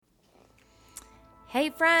Hey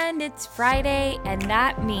friend, it's Friday, and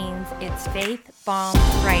that means it's Faith Bomb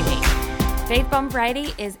Friday. Faith Bomb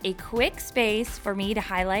Friday is a quick space for me to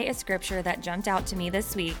highlight a scripture that jumped out to me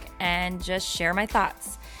this week and just share my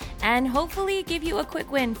thoughts, and hopefully give you a quick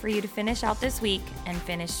win for you to finish out this week and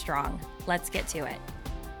finish strong. Let's get to it.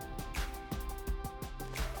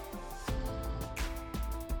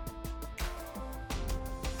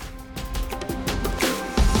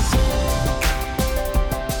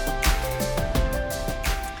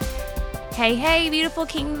 Hey, beautiful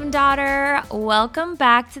Kingdom Daughter. Welcome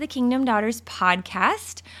back to the Kingdom Daughters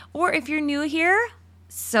podcast. Or if you're new here,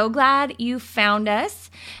 so glad you found us.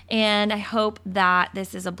 And I hope that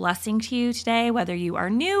this is a blessing to you today, whether you are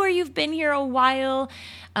new or you've been here a while.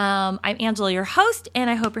 I'm Angela, your host, and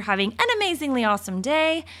I hope you're having an amazingly awesome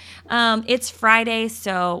day. It's Friday,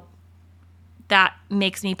 so that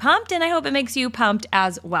makes me pumped, and I hope it makes you pumped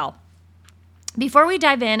as well. Before we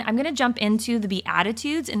dive in, I'm going to jump into the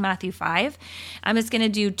Beatitudes in Matthew 5. I'm just going to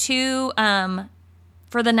do two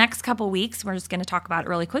for the next couple weeks. We're just going to talk about it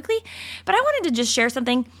really quickly. But I wanted to just share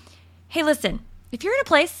something. Hey, listen, if you're in a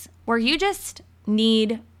place where you just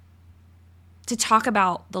need to talk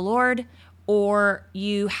about the Lord, or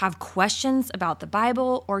you have questions about the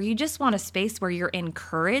Bible, or you just want a space where you're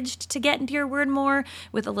encouraged to get into your word more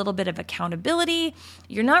with a little bit of accountability,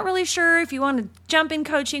 you're not really sure if you want to jump in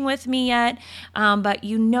coaching with me yet, but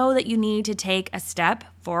you know that you need to take a step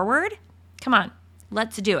forward, come on,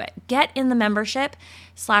 let's do it. Get in the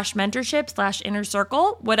membership/mentorship/inner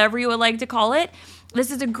circle, whatever you would like to call it.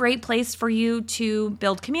 This is a great place for you to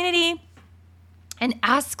build community and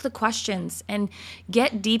ask the questions and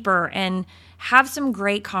get deeper and have some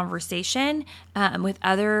great conversation with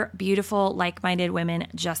other beautiful, like-minded women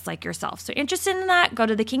just like yourself. So interested in that, go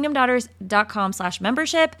to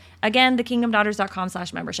thekingdomdaughters.com/membership. Again,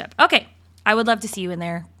 thekingdomdaughters.com/membership. Okay, I would love to see you in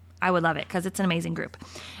there. I would love it because it's an amazing group.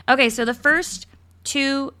 Okay, so the first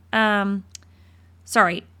two, Matthew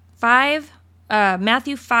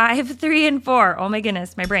 5, 3, and 4. Oh my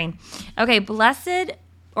goodness, my brain. Okay, blessed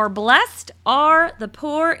are the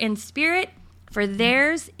poor in spirit, for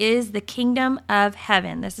theirs is the kingdom of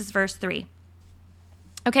heaven. This is verse 3.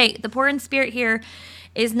 Okay, the poor in spirit here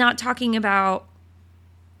is not talking about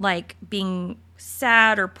like being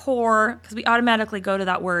sad or poor, because we automatically go to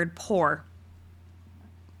that word poor,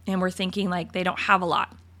 and we're thinking like they don't have a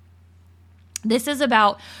lot. This is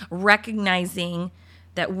about recognizing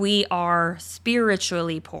that we are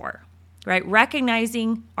spiritually poor, right?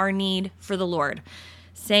 Recognizing our need for the Lord.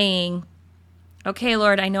 Saying, okay,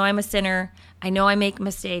 Lord, I know I'm a sinner. I know I make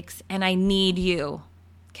mistakes, and I need you.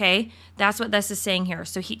 Okay? That's what this is saying here.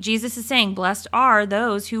 So Jesus is saying, blessed are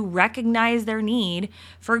those who recognize their need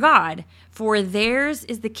for God, for theirs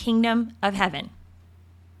is the kingdom of heaven.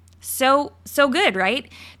 So good, right?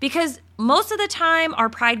 Because most of the time, our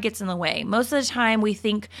pride gets in the way. Most of the time, we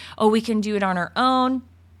think, oh, we can do it on our own.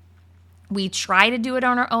 We try to do it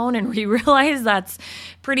on our own, and we realize that's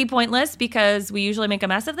pretty pointless because we usually make a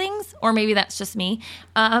mess of things, or maybe that's just me.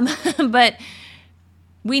 But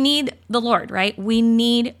we need the Lord, right? We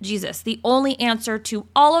need Jesus. The only answer to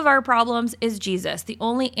all of our problems is Jesus. The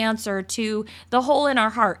only answer to the hole in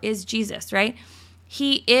our heart is Jesus, right?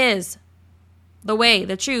 He is the way,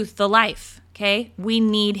 the truth, the life, okay? We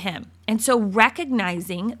need him. And so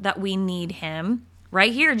recognizing that we need him,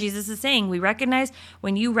 right here, Jesus is saying,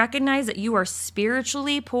 when you recognize that you are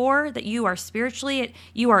spiritually poor, that you are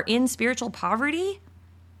in spiritual poverty,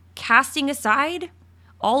 casting aside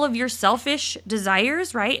all of your selfish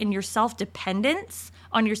desires, right? And your self-dependence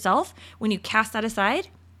on yourself, when you cast that aside,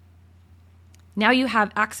 now you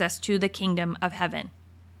have access to the kingdom of heaven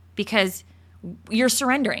because you're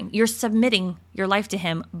surrendering, you're submitting your life to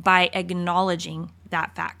him by acknowledging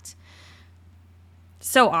that fact.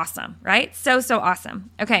 So awesome, right? So awesome.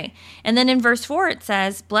 Okay. And then in verse 4, it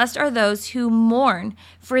says, blessed are those who mourn,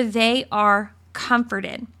 for they are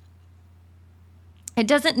comforted. It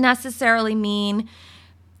doesn't necessarily mean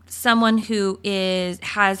someone who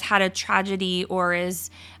has had a tragedy or is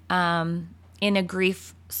in a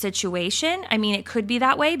grief situation. I mean, it could be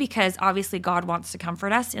that way because obviously God wants to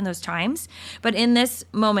comfort us in those times. But in this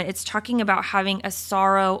moment, it's talking about having a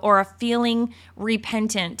sorrow or a feeling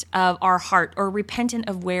repentant of our heart or repentant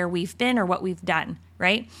of where we've been or what we've done,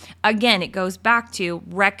 right? Again, it goes back to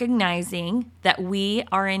recognizing that we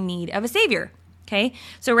are in need of a Savior. Okay,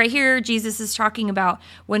 so right here, Jesus is talking about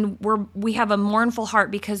when we have a mournful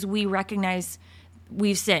heart because we recognize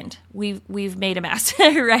we've sinned, we've made a mess,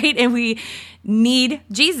 right? And we need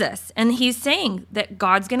Jesus. And he's saying that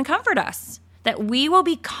God's going to comfort us, that we will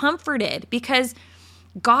be comforted because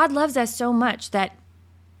God loves us so much that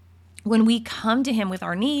when we come to him with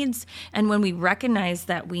our needs and when we recognize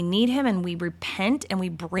that we need him and we repent and we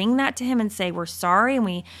bring that to him and say we're sorry,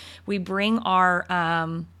 and we bring our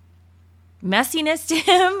messiness to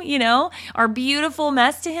him, our beautiful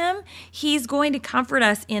mess to him, he's going to comfort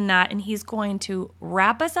us in that, and he's going to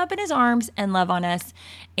wrap us up in his arms and love on us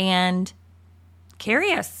and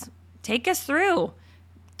carry us, take us through,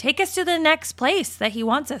 take us to the next place that he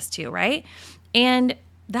wants us to, right? And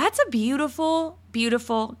that's a beautiful,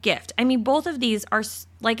 beautiful gift. I mean, both of these are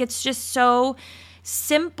it's just so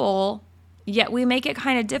simple, yet we make it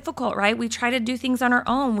kind of difficult, right? We try to do things on our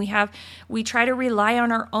own. We try to rely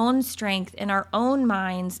on our own strength and our own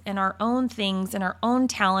minds and our own things and our own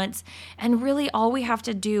talents. And really all we have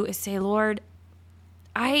to do is say, Lord,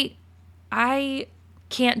 I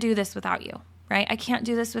can't do this without you, right? I can't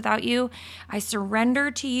do this without you. I surrender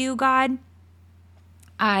to you, God.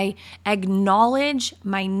 I acknowledge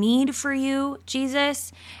my need for you,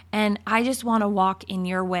 Jesus, and I just want to walk in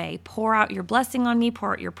your way. Pour out your blessing on me,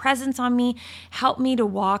 pour out your presence on me. Help me to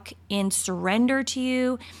walk in surrender to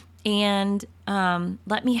you, and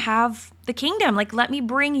let me have the kingdom. Let me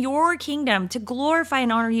bring your kingdom to glorify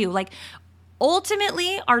and honor you.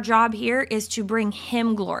 Ultimately, our job here is to bring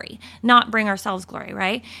him glory, not bring ourselves glory,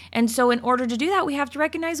 right? And so in order to do that, we have to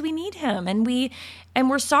recognize we need him, and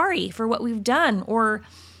we're sorry for what we've done, or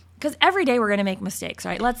because every day we're going to make mistakes,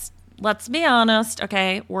 right? Let's be honest,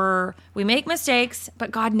 okay? We make mistakes,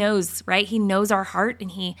 but God knows, right? He knows our heart,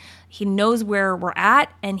 and he knows where we're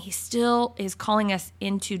at, and he still is calling us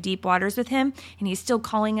into deep waters with him, and he's still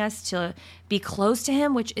calling us to be close to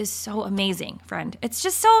him, which is so amazing, friend. It's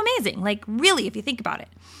just so amazing, really, if you think about it.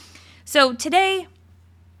 So today,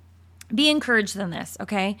 be encouraged in this,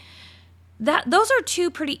 okay? Those are two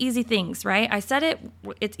pretty easy things, right? I said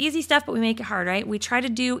it's easy stuff, but we make it hard, right? We try to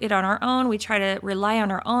do it on our own. We try to rely on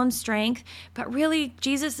our own strength, but really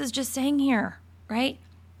Jesus is just saying here, right?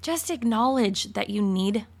 Just acknowledge that you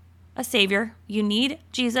need a Savior. You need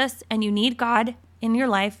Jesus, and you need God in your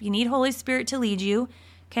life. You need Holy Spirit to lead you,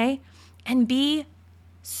 okay? And be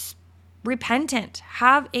repentant.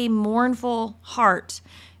 Have a mournful heart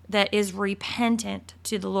that is repentant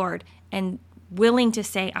to the Lord and willing to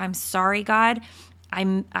say, I'm sorry, God.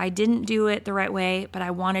 I didn't do it the right way, but I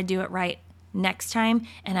want to do it right next time,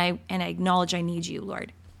 and I acknowledge I need you,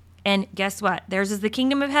 Lord. And guess what? Theirs is the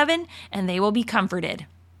kingdom of heaven, and they will be comforted.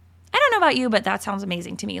 I don't know about you, but that sounds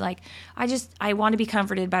amazing to me. I want to be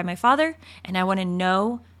comforted by my Father, and I want to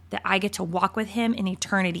know that I get to walk with him in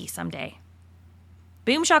eternity someday.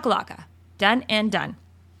 Boom shakalaka. Done and done.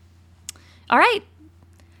 All right.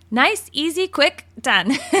 Nice, easy, quick,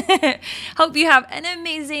 done. Hope you have an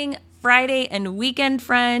amazing Friday and weekend,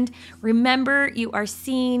 friend. Remember, you are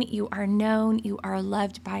seen, you are known, you are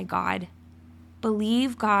loved by God.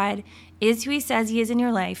 Believe God is who he says he is in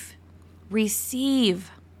your life.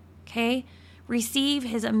 Receive, okay? Receive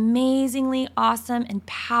his amazingly awesome and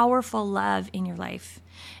powerful love in your life.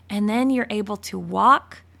 And then you're able to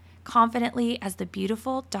walk confidently as the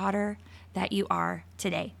beautiful daughter that you are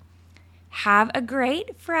today. Have a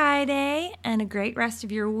great Friday and a great rest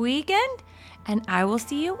of your weekend, and I will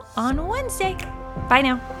see you on Wednesday. Bye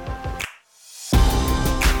now.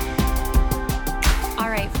 All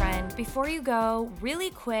right, friend, before you go,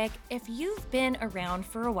 really quick, if you've been around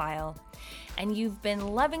for a while and you've been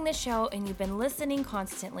loving the show and you've been listening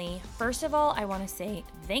constantly, first of all, I want to say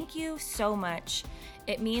thank you so much.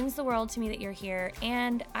 It means the world to me that you're here,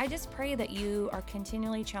 and I just pray that you are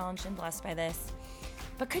continually challenged and blessed by this.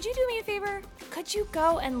 But could you do me a favor? Could you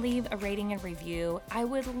go and leave a rating and review? I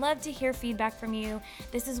would love to hear feedback from you.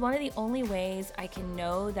 This is one of the only ways I can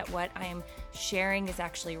know that what I'm sharing is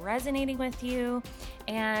actually resonating with you.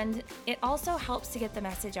 And it also helps to get the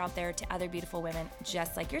message out there to other beautiful women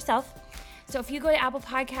just like yourself. So if you go to Apple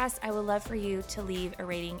Podcasts, I would love for you to leave a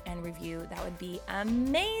rating and review. That would be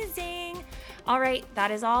amazing. All right,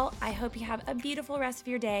 that is all. I hope you have a beautiful rest of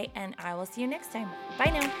your day, and I will see you next time.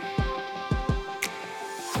 Bye now.